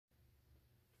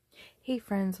Hey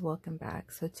friends, welcome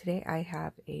back. So today I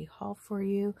have a haul for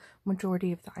you.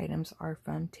 Majority of the items are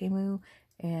from Temu,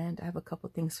 and I have a couple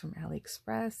things from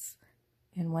AliExpress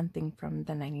and one thing from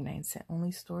the 99-cent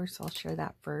only store, so I'll share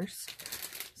that first.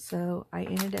 So I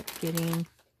ended up getting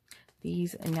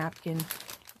these napkin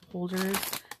holders,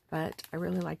 but I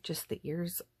really like just the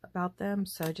ears about them,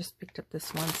 so I just picked up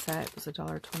this one set. It was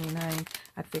 $1.29.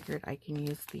 I figured I can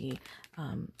use the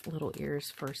little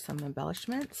ears for some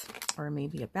embellishments or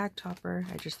maybe a bag topper.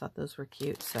 I just thought those were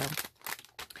cute, so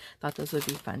thought those would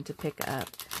be fun to pick up.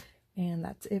 And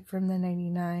that's it from the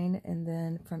 99. And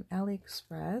then from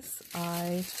AliExpress,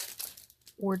 I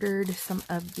ordered some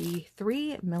of the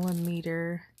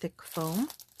 3mm thick foam.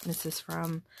 This is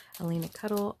from Alina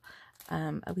Cuddle.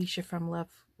 Alicia from Love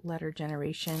Letter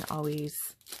Generation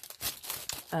always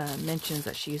mentions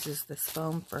that she uses this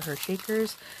foam for her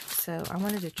shakers, so I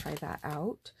wanted to try that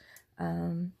out.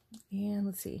 And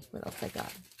let's see what else I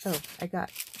got. Oh, I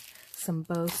got some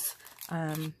bows.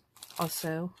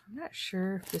 Also, I'm not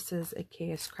sure if this is a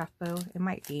KS craft bow. It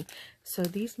might be. So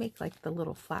these make like the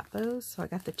little flat bows. So I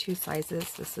got the two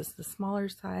sizes. This is the smaller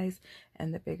size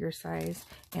and the bigger size,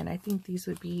 and I think these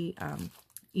would be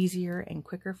easier and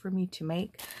quicker for me to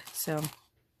make. So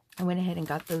I went ahead and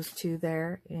got those two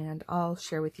there, and I'll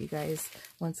share with you guys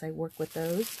once I work with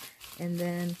those. And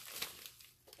then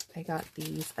I got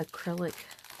these acrylic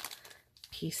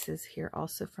pieces here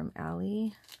also from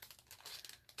Ali.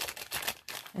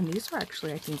 And these were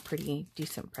actually, I think, pretty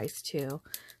decent price too.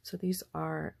 So these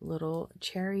are little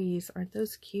cherries. Aren't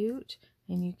those cute?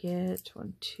 And you get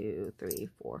 1, 2, 3,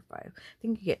 4, 5. I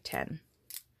think you get 10.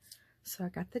 So I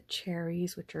got the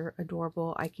cherries, which are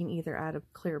adorable. I can either add a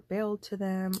clear bail to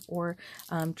them or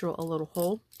drill a little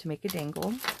hole to make a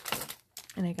dangle.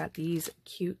 And I got these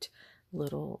cute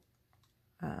little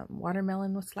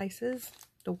watermelon with slices.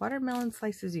 The watermelon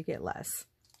slices you get less.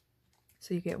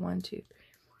 So you get 1, 2, 3,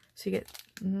 4. So you get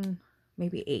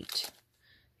maybe 8.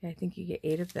 Yeah, I think you get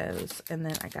 8 of those. And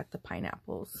then I got the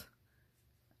pineapples.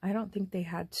 I don't think they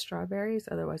had strawberries.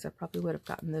 Otherwise, I probably would have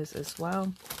gotten those as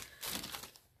well.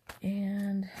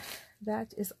 And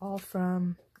that is all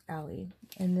from Ali.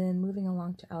 And then moving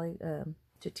along to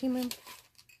to Temu,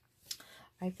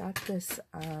 I got this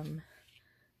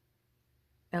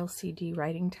LCD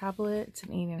writing tablet. It's an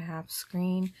 8.5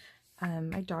 screen.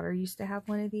 My daughter used to have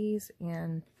one of these,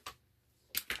 and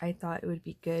I thought it would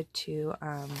be good to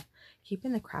keep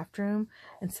in the craft room.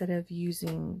 Instead of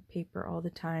using paper all the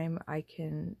time, I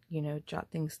can, you know, jot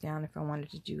things down if I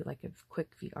wanted to do like a quick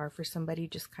VR for somebody,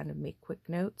 just kind of make quick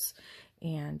notes.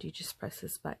 And you just press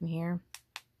this button here,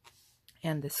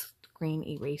 and this screen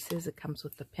erases. It comes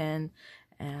with the pen,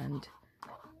 and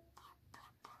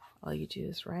all you do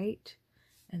is write,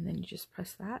 and then you just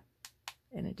press that,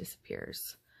 and it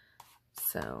disappears.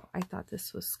 So I thought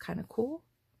this was kind of cool.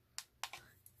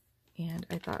 And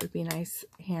I thought it would be nice,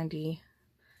 handy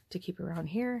to keep around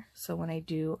here. So when I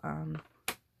do,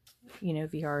 you know,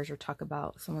 VRs or talk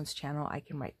about someone's channel, I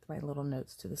can write my little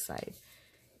notes to the side.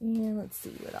 And let's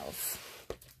see what else.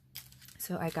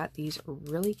 So I got these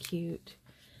really cute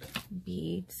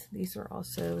beads. These are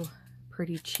also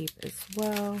pretty cheap as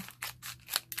well.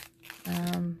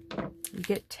 You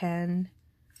get 10.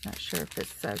 Not sure if it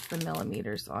says the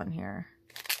millimeters on here.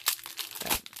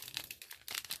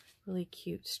 Really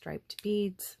cute striped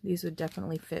beads. These would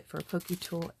definitely fit for a pokey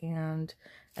tool and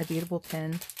a beautiful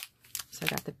pin. So I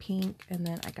got the pink, and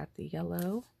then I got the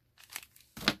yellow,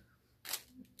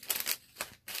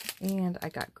 and I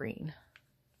got green.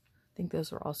 I think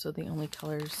those were also the only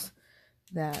colors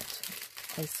that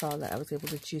I saw that I was able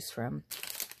to choose from.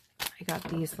 I got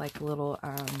these like little,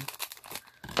 I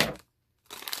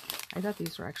thought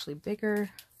these were actually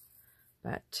bigger,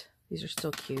 but these are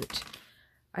still cute.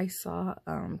 I saw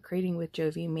Creating with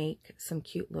Jovi make some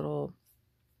cute little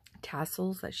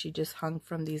tassels that she just hung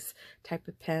from these type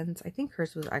of pens. I think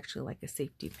hers was actually like a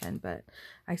safety pin, but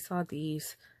I saw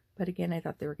these. But again, I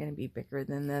thought they were going to be bigger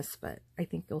than this, but I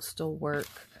think they'll still work.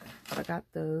 So I got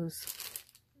those.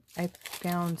 I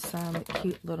found some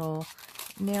cute little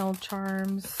nail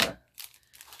charms.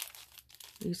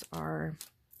 These are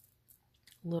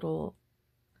little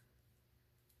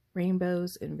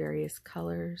rainbows in various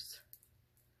colors.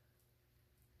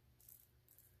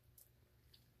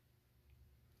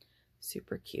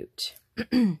 Super cute.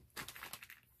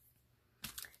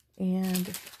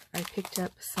 And I picked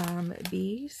up some of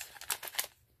these.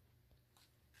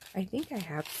 I think I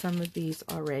have some of these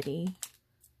already,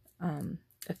 a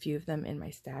few of them in my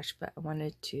stash, but I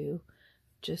wanted to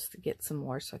just get some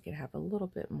more so I could have a little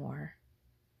bit more.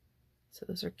 So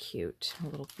those are cute,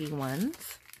 little bee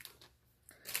ones.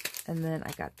 And then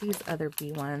I got these other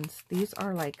bee ones. These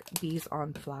are like bees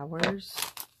on flowers.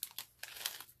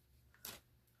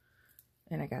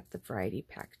 And I got the variety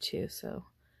pack too, so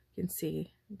you can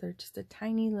see they're just a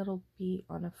tiny little bee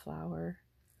on a flower.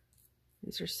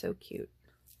 These are so cute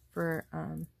for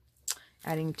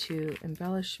adding to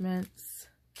embellishments.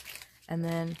 And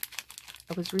then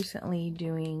I was recently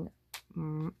doing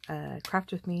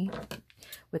Craft With Me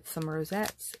with some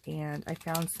rosettes, and I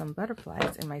found some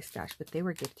butterflies in my stash, but they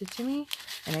were gifted to me,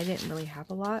 and I didn't really have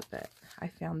a lot, but I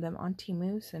found them on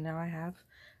Temu, so now I have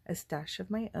a stash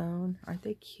of my own. Aren't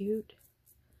they cute?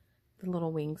 The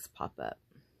little wings pop up.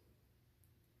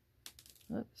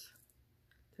 Oops.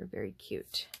 They're very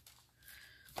cute.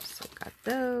 So got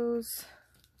those.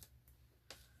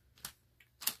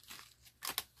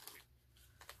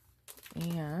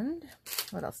 And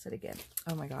what else did I get?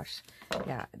 Oh my gosh.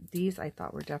 Yeah, these I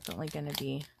thought were definitely going to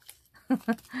be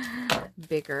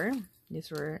bigger. These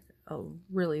were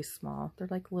really small. They're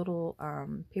like little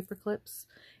paper clips.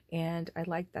 And I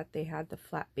like that they had the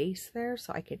flat base there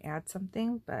so I could add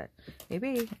something. But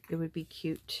maybe it would be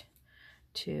cute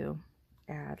to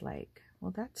add like,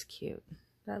 well, that's cute.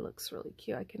 That looks really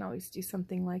cute. I can always do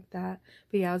something like that.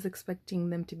 But yeah, I was expecting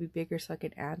them to be bigger so I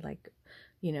could add like,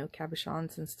 you know,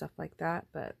 cabochons and stuff like that.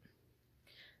 But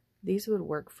these would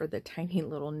work for the tiny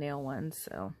little nail ones.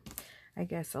 So I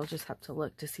guess I'll just have to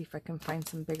look to see if I can find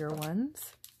some bigger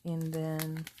ones. And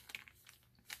then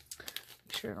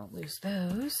make sure I don't lose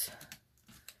those.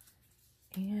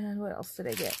 And what else did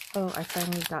I get? Oh, I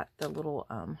finally got the little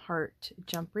heart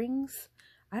jump rings.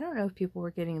 I don't know if people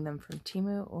were getting them from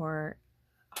Temu or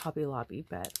Hobby Lobby,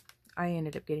 but I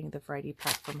ended up getting the variety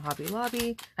pack from Hobby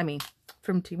Lobby. I mean,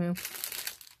 from Temu.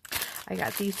 I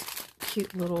got these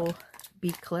cute little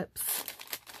bee clips.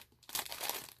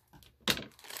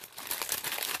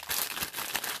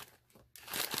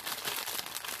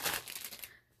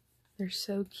 They're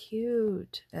so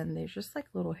cute, and they're just like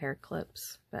little hair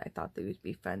clips, but I thought they would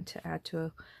be fun to add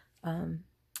to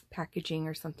packaging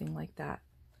or something like that.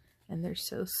 And they're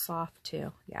so soft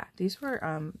too. Yeah, these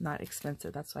were not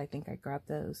expensive. That's why I think I grabbed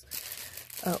those.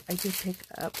 Oh, I did pick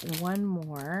up one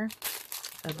more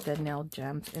of the nail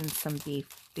gems in some bee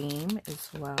theme as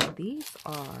well. These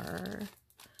are,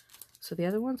 so the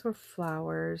other ones were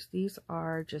flowers. These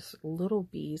are just little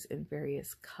bees in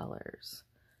various colors.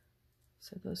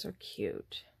 So those are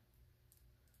cute.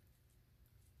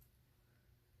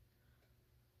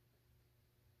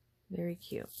 Very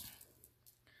cute.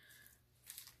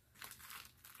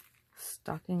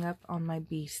 Stocking up on my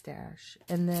bee stash.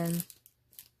 And then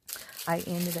I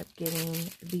ended up getting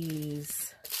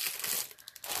these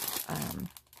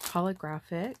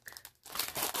holographic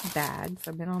bags.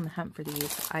 I've been on the hunt for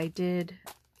these. I did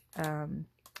an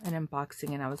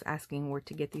unboxing and I was asking where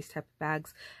to get these type of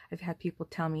bags. I've had people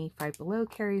tell me Five Below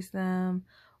carries them,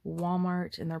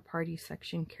 Walmart in their party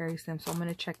section carries them, so I'm going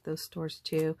to check those stores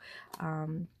too.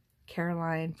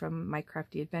 Caroline from My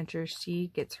Crafty Adventures,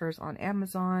 she gets hers on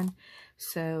Amazon.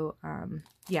 So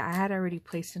yeah, I had already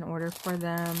placed an order for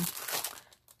them.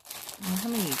 How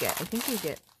many you get? I think you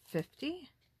get 50.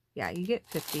 Yeah, you get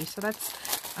 50, so that's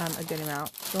a good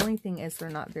amount. The only thing is they're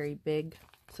not very big.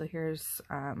 So here's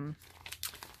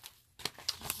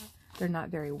they're not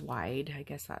very wide. I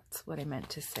guess that's what I meant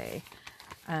to say.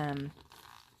 I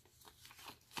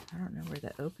don't know where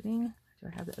the opening. Do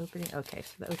I have the opening? Okay,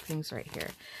 so the opening's right here.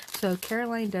 So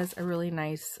Caroline does a really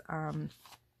nice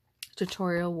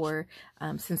tutorial where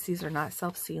since these are not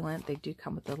self-sealant, they do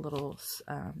come with the little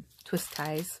twist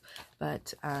ties,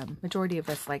 but majority of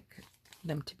us like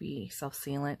them to be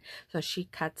self-sealant. So she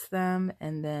cuts them,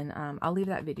 and then I'll leave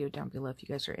that video down below if you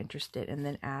guys are interested, and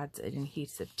then adds an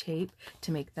adhesive tape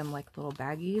to make them like little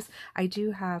baggies. I do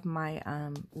have my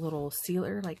little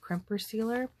sealer, like crimper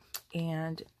sealer,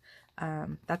 and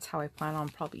that's how I plan on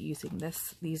probably using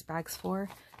these bags for,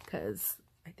 because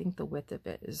I think the width of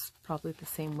it is probably the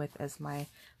same width as my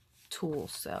tool.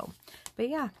 So, but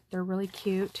yeah, they're really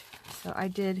cute. So I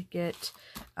did get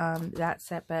that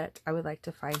set, but I would like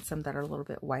to find some that are a little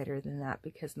bit wider than that,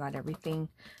 because not everything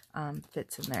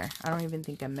fits in there. I don't even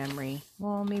think a memory,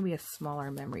 well, maybe a smaller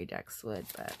memory Dex would.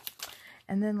 But,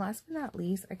 and then last but not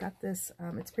least, I got this,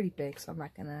 it's pretty big, so I'm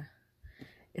not gonna,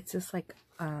 it's just like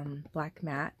black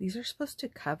mat. These are supposed to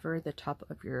cover the top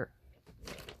of your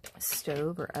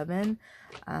stove or oven,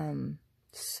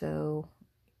 so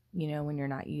you know, when you're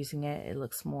not using it, it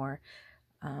looks more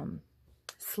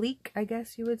sleek, I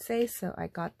guess you would say. So I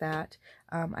got that.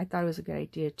 I thought it was a good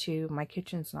idea too. My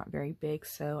kitchen's not very big,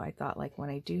 so I thought like when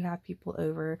I do have people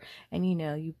over, and you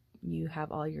know, you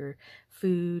have all your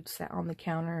food set on the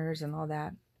counters and all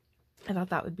that, I thought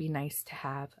that would be nice to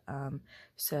have,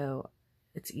 so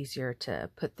it's easier to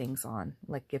put things on,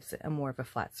 like gives it a more of a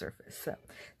flat surface. So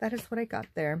that is what I got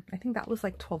there. I think that was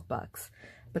like 12 bucks,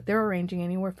 but they're ranging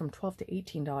anywhere from $12 to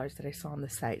 $18 that I saw on the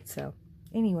site. So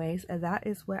anyways, that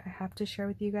is what I have to share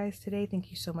with you guys today.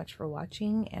 Thank you so much for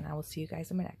watching, and I will see you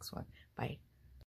guys in my next one. Bye.